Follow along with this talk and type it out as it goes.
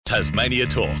Tasmania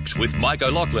Talks with Mike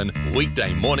O'Loughlin,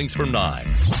 weekday mornings from 9.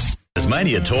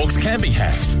 Tasmania Talks camping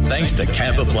hacks, thanks to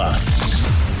Camper Plus.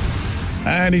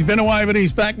 And he's been away, but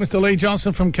he's back, Mr. Lee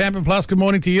Johnson from Camper Plus. Good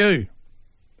morning to you.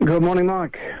 Good morning,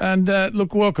 Mike. And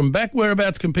look, welcome back.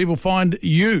 Whereabouts can people find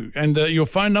you and your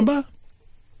phone number?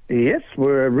 Yes,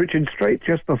 we're at Richard Street,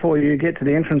 just before you get to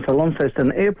the entrance of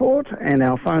Launceston Airport, and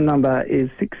our phone number is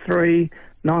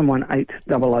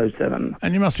 63918007.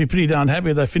 And you must be pretty darn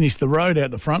happy they finished the road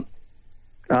out the front.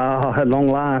 At long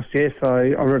last, yes.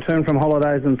 I returned from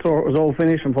holidays and saw it was all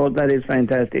finished and thought that is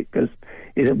fantastic, because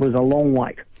it was a long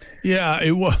wait. Yeah,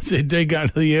 it was. It did go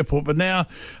to the airport, but now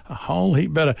a whole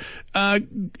heap better.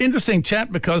 Interesting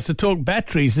chat, because to talk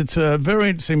batteries, it's very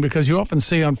interesting, because you often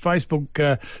see on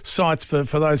Facebook sites for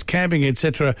those camping,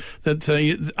 etc., that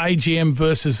AGM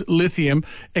versus lithium.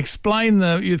 Explain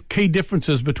the key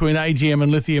differences between AGM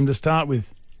and lithium to start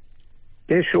with.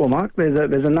 Yeah, sure, Mike.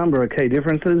 There's a number of key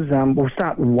differences. We'll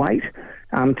start with weight.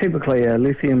 Typically, a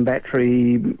lithium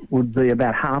battery would be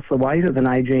about half the weight of an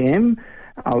AGM.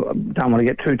 I don't want to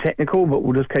get too technical, but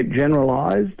we'll just keep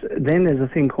generalised. Then there's a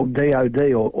thing called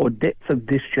DOD, or depth of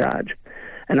discharge.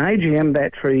 An AGM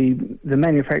battery, the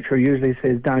manufacturer usually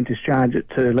says don't discharge it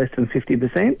to less than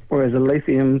 50%, whereas a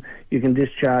lithium, you can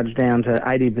discharge down to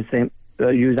 80%,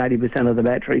 use 80% of the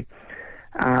battery.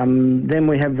 Then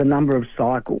we have the number of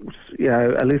cycles.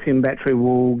 A lithium battery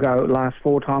will last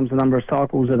 4 times the number of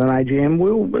cycles that an AGM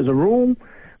will, as a rule.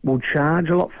 Will charge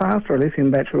a lot faster. A lithium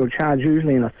battery will charge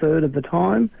usually in a third of the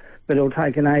time, but it'll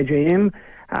take an AGM.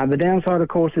 The downside, of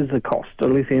course, is the cost. A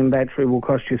lithium battery will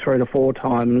cost you 3 to 4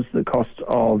 times the cost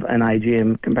of an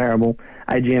comparable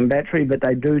AGM battery, but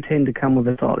they do tend to come with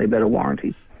a slightly better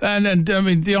warranty. And I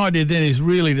mean, the idea then is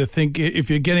really to think,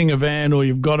 if you're getting a van, or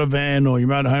you've got a van, or your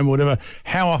motorhome, or whatever,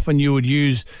 how often you would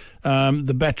use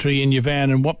the battery in your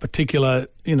van, and what particular,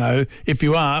 if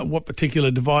you are, what particular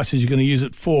devices you're going to use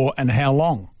it for, and how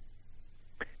long.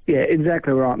 Yeah,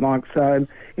 exactly right, Mike. So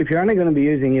if you're only going to be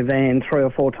using your van 3 or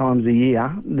 4 times a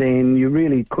year, then you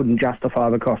really couldn't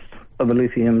justify the cost of a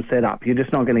lithium setup. You're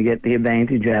just not going to get the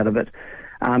advantage out of it.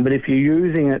 But if you're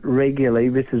using it regularly,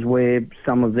 this is where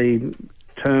some of the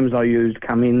terms I used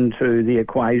come into the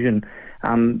equation,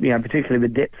 particularly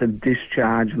the depth of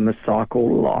discharge and the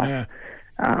cycle life. Yeah.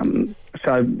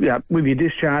 With your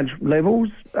discharge levels,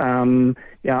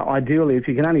 ideally, if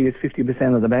you can only use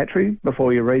 50% of the battery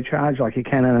before you recharge, like you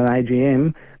can in an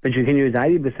AGM, but you can use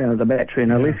 80% of the battery in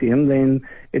a lithium, then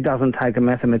it doesn't take a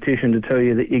mathematician to tell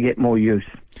you that you get more use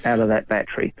out of that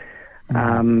battery.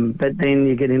 But then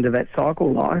you get into that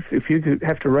cycle life. If you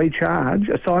have to recharge,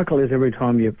 a cycle is every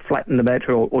time you flatten the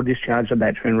battery or discharge the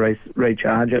battery and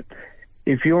recharge it.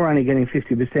 If you're only getting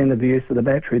 50% of the use of the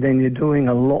battery, then you're doing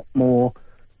a lot more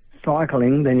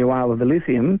cycling than you are with a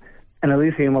lithium, and a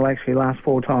lithium will actually last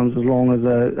 4 times as long as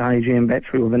an AGM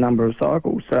battery with a number of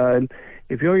cycles. So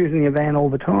if you're using your van all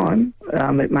the time,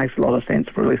 it makes a lot of sense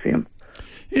for a lithium.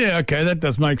 Yeah, okay, that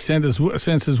does make sense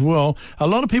as well. A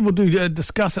lot of people do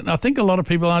discuss it, and I think a lot of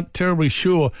people aren't terribly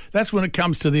sure. That's when it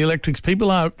comes to the electrics.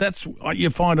 That's what you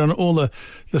find on all the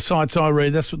sites I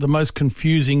read. That's what the most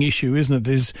confusing issue, isn't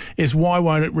it? Is why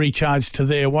won't it recharge to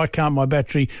there? Why can't my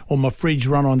battery or my fridge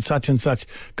run on such and such?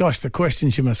 Gosh, the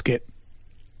questions you must get.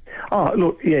 Oh,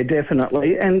 look, yeah,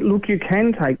 definitely. And look, you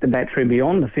can take the battery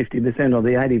beyond the 50% or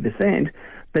the 80%,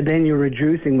 but then you're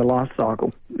reducing the life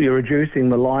cycle. You're reducing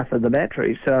the life of the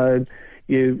battery. So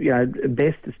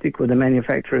best to stick with the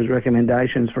manufacturer's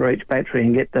recommendations for each battery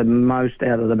and get the most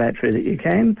out of the battery that you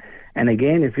can. And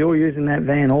again, if you're using that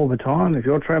van all the time, if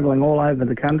you're travelling all over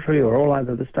the country or all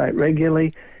over the state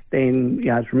regularly, then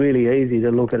it's really easy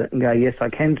to look at it and go, yes, I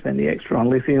can spend the extra on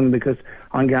lithium because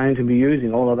I'm going to be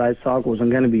using all of those cycles. I'm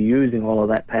going to be using all of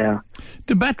that power.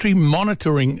 Do battery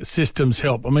monitoring systems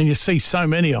help? I mean, you see so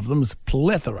many of them, it's a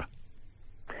plethora.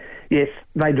 Yes,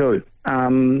 they do.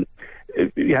 Some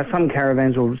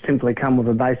caravans will simply come with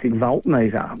a basic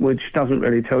voltmeter, which doesn't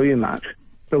really tell you much.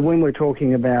 But when we're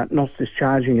talking about not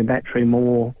discharging your battery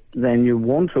more than you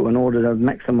want to in order to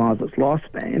maximise its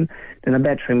lifespan, then a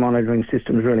battery monitoring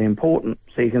system is really important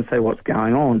so you can see what's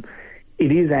going on.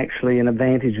 It is actually an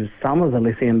advantage of some of the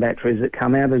lithium batteries that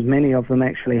come out, as many of them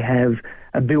actually have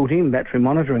a built-in battery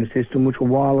monitoring system which will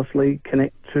wirelessly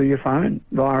connect to your phone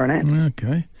via an app.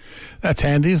 Okay. That's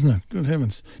handy, isn't it? Good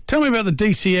heavens. Tell me about the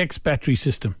DCX battery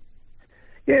system.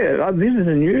 Yeah, this is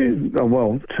new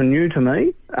to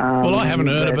me. Well, I haven't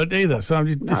heard of it either, so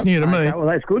it's new to me. Well,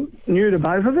 that's good. New to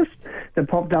both of us. That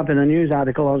popped up in a news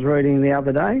article I was reading the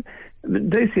other day. The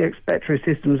DCX battery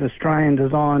system is Australian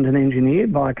designed and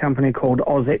engineered by a company called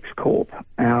OzX Corp.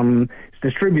 It's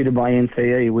distributed by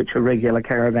NCE, which a regular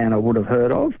caravaner would have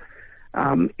heard of.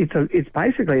 It's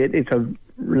basically a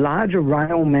larger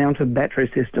rail-mounted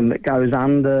battery system that goes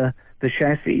under the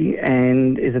chassis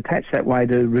and is attached that way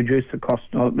to reduce the cost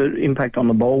of the impact on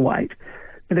the ball weight.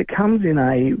 But it comes in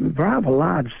a rather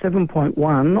large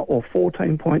 7.1 or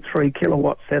 14.3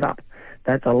 kilowatt setup.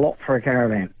 That's a lot for a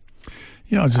caravan.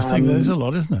 Yeah, I just think that is a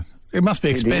lot, isn't it? It must be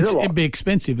expensive. It'd be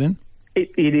expensive then.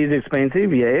 It is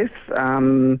expensive, yes.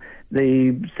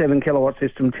 The 7 kilowatt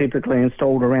system typically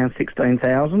installed around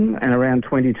 16,000 and around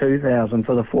 22,000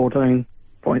 for the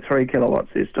 14.3 kilowatt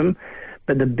system.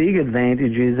 But the big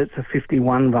advantage is it's a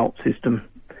 51 volt system.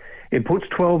 It puts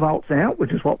 12 volts out,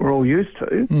 which is what we're all used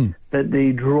to. But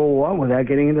the draw, without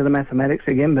getting into the mathematics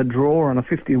again, the draw on a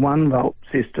 51 volt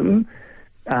system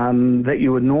that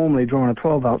you would normally draw on a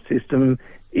 12 volt system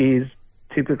is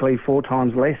typically 4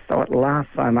 times less, so it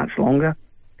lasts so much longer.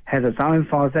 Has its own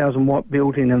 5,000 watt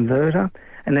built-in inverter,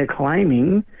 and they're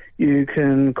claiming you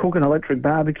can cook an electric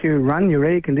barbecue, run your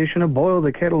air conditioner, boil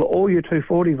the kettle, all your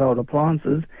 240 volt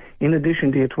appliances, in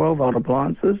addition to your 12 volt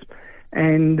appliances,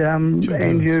 and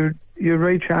your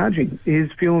recharging is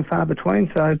few and far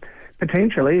between. So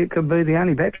potentially it could be the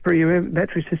only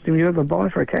battery system you ever buy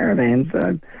for a caravan.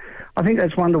 So I think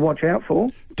that's one to watch out for.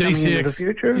 DCX, the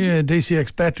future. Yeah,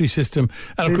 DCX battery system.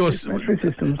 And of course,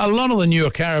 a lot of the newer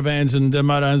caravans and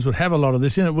motorhomes would have a lot of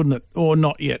this in it, wouldn't it? Or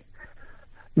not yet?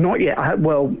 Not yet.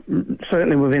 Well,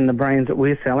 certainly within the brands that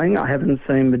we're selling, I haven't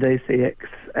seen the DCX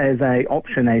as an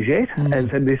option as yet. As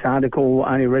this article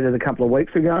only read it a couple of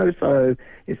weeks ago, so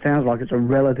it sounds like it's a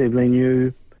relatively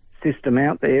new system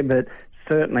out there, but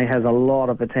certainly has a lot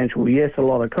of potential. Yes, a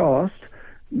lot of cost,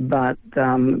 but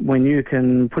when you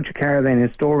can put your caravan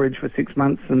in storage for 6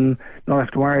 months and not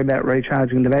have to worry about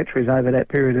recharging the batteries over that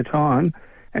period of time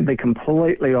and be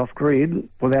completely off-grid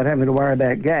without having to worry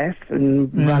about gas and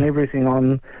run everything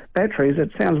on batteries, it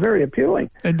sounds very appealing.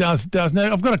 It does.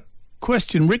 Now, I've got a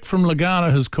question. Rick from Lagana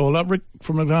has called up. Rick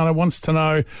from Lagana wants to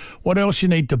know what else you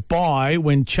need to buy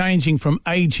when changing from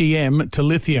AGM to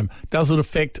lithium. Does it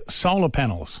affect solar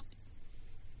panels?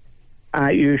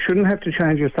 You shouldn't have to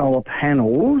change your solar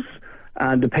panels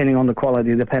depending on the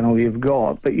quality of the panel you've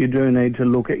got, but you do need to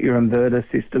look at your inverter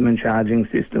system and charging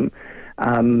system.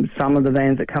 Some of the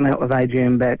vans that come out with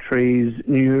AGM batteries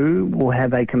new will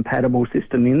have a compatible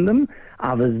system in them,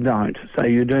 others don't. So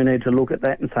you do need to look at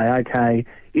that and say, okay,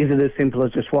 is it as simple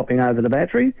as just swapping over the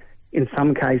battery? In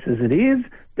some cases it is,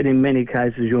 but in many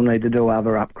cases you'll need to do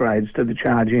other upgrades to the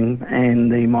charging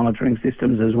and the monitoring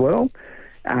systems as well.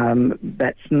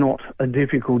 That's not a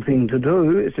difficult thing to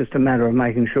do. It's just a matter of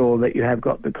making sure that you have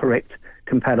got the correct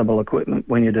compatible equipment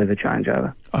when you do the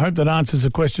changeover. I hope that answers a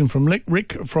question from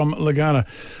Rick from Lagana.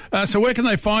 So where can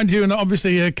they find you? And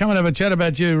obviously come and have a chat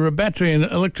about your battery and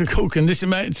electrical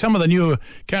condition. Some of the newer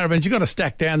caravans, you've got a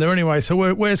stack down there anyway.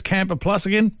 So where's Camper Plus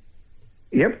again?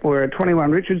 Yep, we're at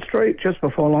 21 Richard Street, just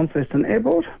before Launceston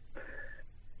Airport.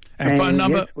 And phone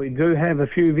number? Yes, we do have a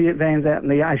few vans out in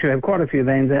the yard. Actually, we have quite a few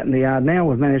vans out in the yard now.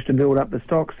 We've managed to build up the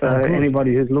stock, so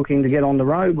anybody who's looking to get on the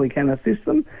road, we can assist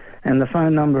them. And the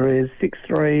phone number is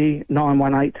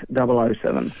 63918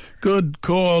 007. Good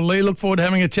call, Lee. Look forward to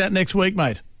having a chat next week,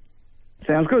 mate.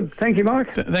 Sounds good. Thank you, Mike.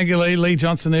 Thank you, Lee. Lee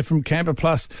Johnson there from Camper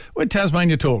Plus with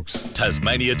Tasmania Talks.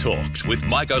 Tasmania Talks with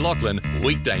Mike O'Loughlin,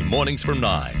 weekday mornings from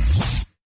 9.